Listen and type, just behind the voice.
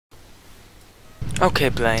Okay,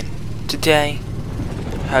 Blaine. Today,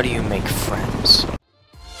 how do you make friends?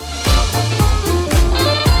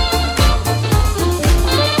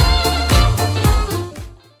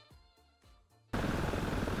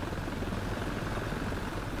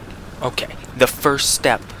 Okay, the first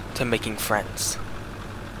step to making friends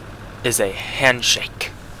is a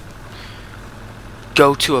handshake.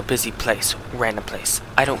 Go to a busy place, random place,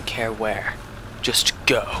 I don't care where. Just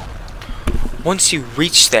go. Once you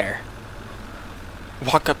reach there,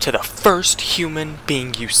 walk up to the first human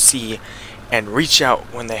being you see and reach out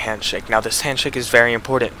when they handshake. Now this handshake is very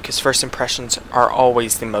important because first impressions are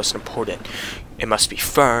always the most important. It must be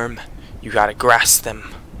firm, you gotta grasp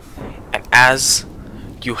them, and as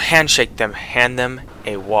you handshake them, hand them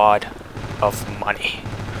a wad of money.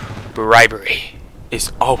 Bribery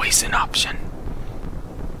is always an option.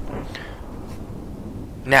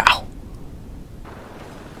 Now,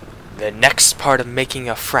 the next part of making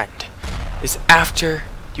a friend is after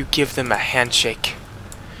you give them a handshake,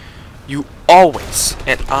 you always,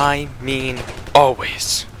 and I mean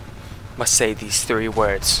always, must say these 3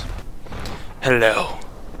 words. Hello.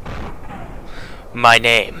 My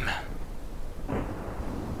name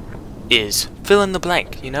is fill in the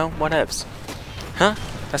blank, you know, whatevs. Huh?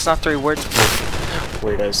 That's not 3 words?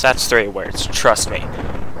 Weirdos, that's 3 words, trust me.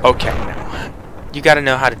 Okay, now, you gotta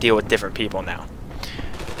know how to deal with different people now.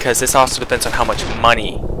 Because this also depends on how much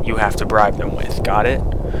money you have to bribe them with. Got it?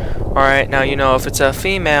 Alright, now you know if it's a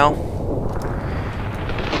female,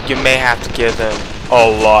 you may have to give them a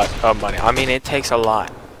lot of money. I mean, it takes a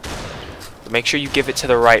lot. But make sure you give it to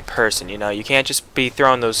the right person, you know? You can't just be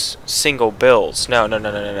throwing those single bills. No.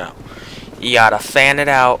 You gotta fan it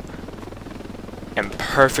out and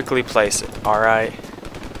perfectly place it, alright?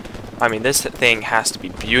 I mean, this thing has to be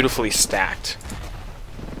beautifully stacked.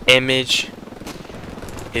 Image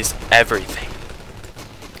is everything.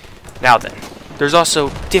 Now then, there's also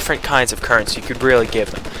different kinds of currency you could really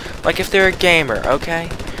give them. Like if they're a gamer, okay?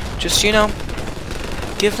 Just, you know,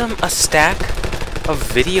 give them a stack of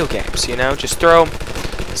video games, you know? Just throw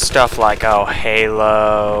stuff like, oh,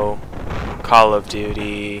 Halo, Call of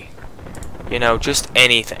Duty, you know, just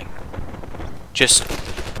anything. Just,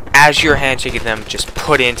 as you're handshaking them, just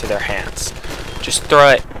put it into their hands. Just throw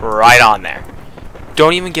it right on there.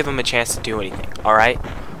 Don't even give them a chance to do anything, alright?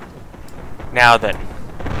 Now then,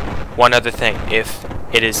 one other thing, if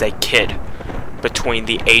it is a kid between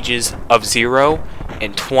the ages of 0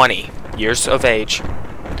 and 20 years of age,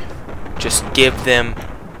 just give them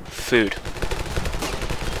food.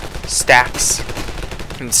 Stacks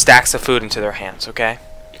and stacks of food into their hands, okay?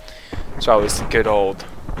 It's always the good old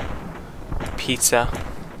pizza,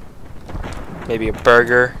 maybe a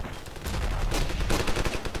burger,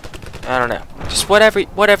 I don't know. Just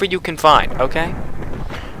whatever you can find, okay?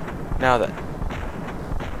 Now then,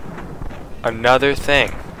 another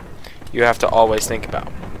thing you have to always think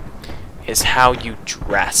about is how you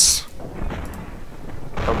dress.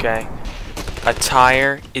 Okay?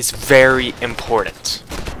 Attire is very important.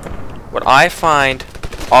 What I find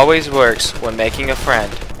always works when making a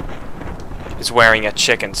friend is wearing a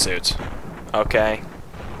chicken suit. Okay?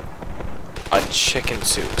 A chicken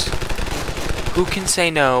suit. Who can say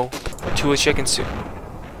no to a chicken suit?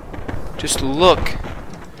 Just look.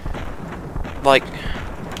 Like,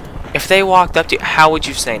 if they walked up to you, how would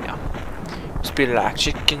you say no? Just be like,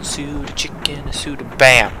 chicken suit, a suit,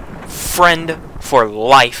 bam. Friend for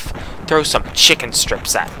life. Throw some chicken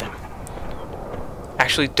strips at them.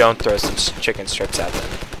 Actually, don't throw some chicken strips at them,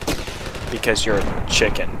 because you're a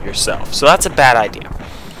chicken yourself. So that's a bad idea.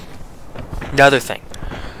 Another thing.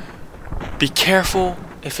 Be careful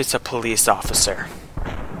if it's a police officer.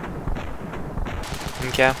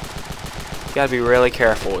 Okay? You gotta be really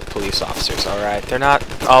careful with police officers, alright? They're not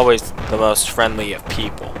always the most friendly of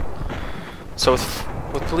people. So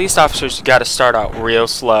with police officers, you gotta start out real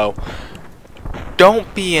slow.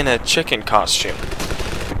 Don't be in a chicken costume.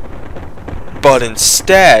 But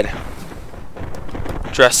instead,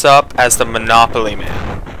 dress up as the Monopoly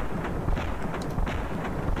Man.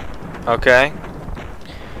 Okay?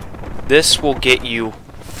 This will get you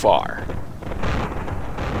far.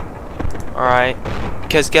 Alright?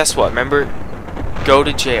 Because guess what? Remember, go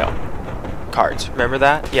to jail cards. Remember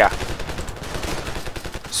that? Yeah.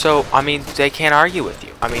 So, I mean, they can't argue with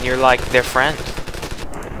you. I mean, you're like their friend.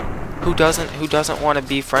 Who doesn't want to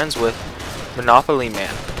be friends with Monopoly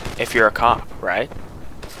Man if you're a cop, right?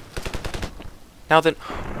 Now then,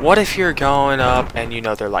 what if you're going up and you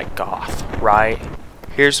know they're like goth, right?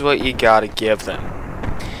 Here's what you gotta give them.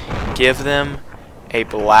 Give them a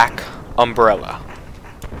black umbrella.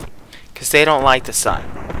 Because they don't like the sun.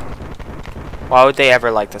 Why would they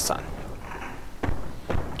ever like the sun?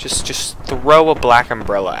 Just throw a black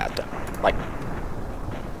umbrella at them. Like,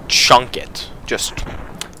 chunk it. Just,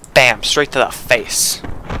 bam, straight to the face.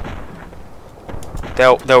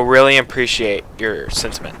 They'll really appreciate your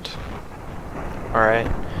sentiment.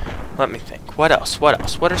 Alright? Let me think. What else? What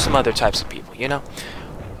else? What are some other types of people, you know?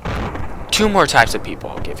 2 more types of people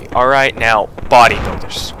I'll give you. Alright, now,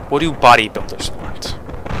 bodybuilders. What do bodybuilders want?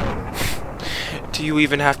 Do you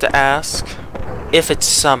even have to ask? If it's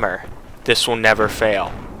summer, this will never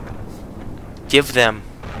fail. Give them...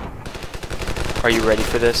 Are you ready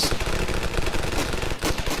for this?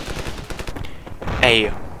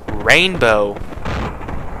 A rainbow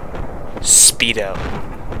Speedo.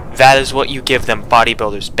 That is what you give them,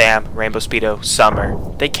 bodybuilders. Bam, rainbow Speedo, summer.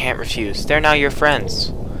 They can't refuse. They're now your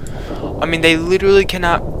friends. I mean, they literally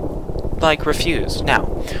cannot, like, refuse. Now,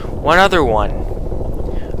 one other one.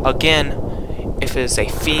 Again, if it is a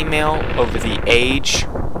female over the age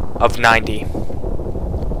of 90,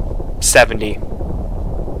 70,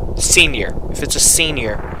 senior. If it's a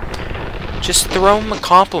senior, just throw them a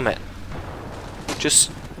compliment.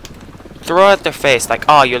 Just throw it at their face, like,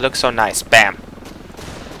 oh, you look so nice. Bam.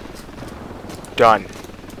 Done.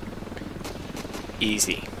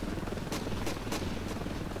 Easy.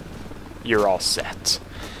 You're all set.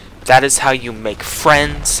 That is how you make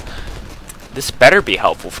friends. This better be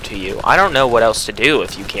helpful to you. I don't know what else to do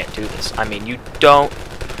if you can't do this. I mean, you don't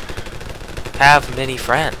have many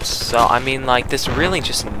friends. So, I mean, like, this really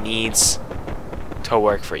just needs to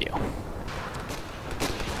work for you.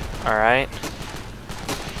 Alright?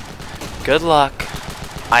 Good luck.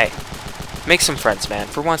 Make some friends, man,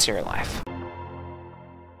 for once in your life.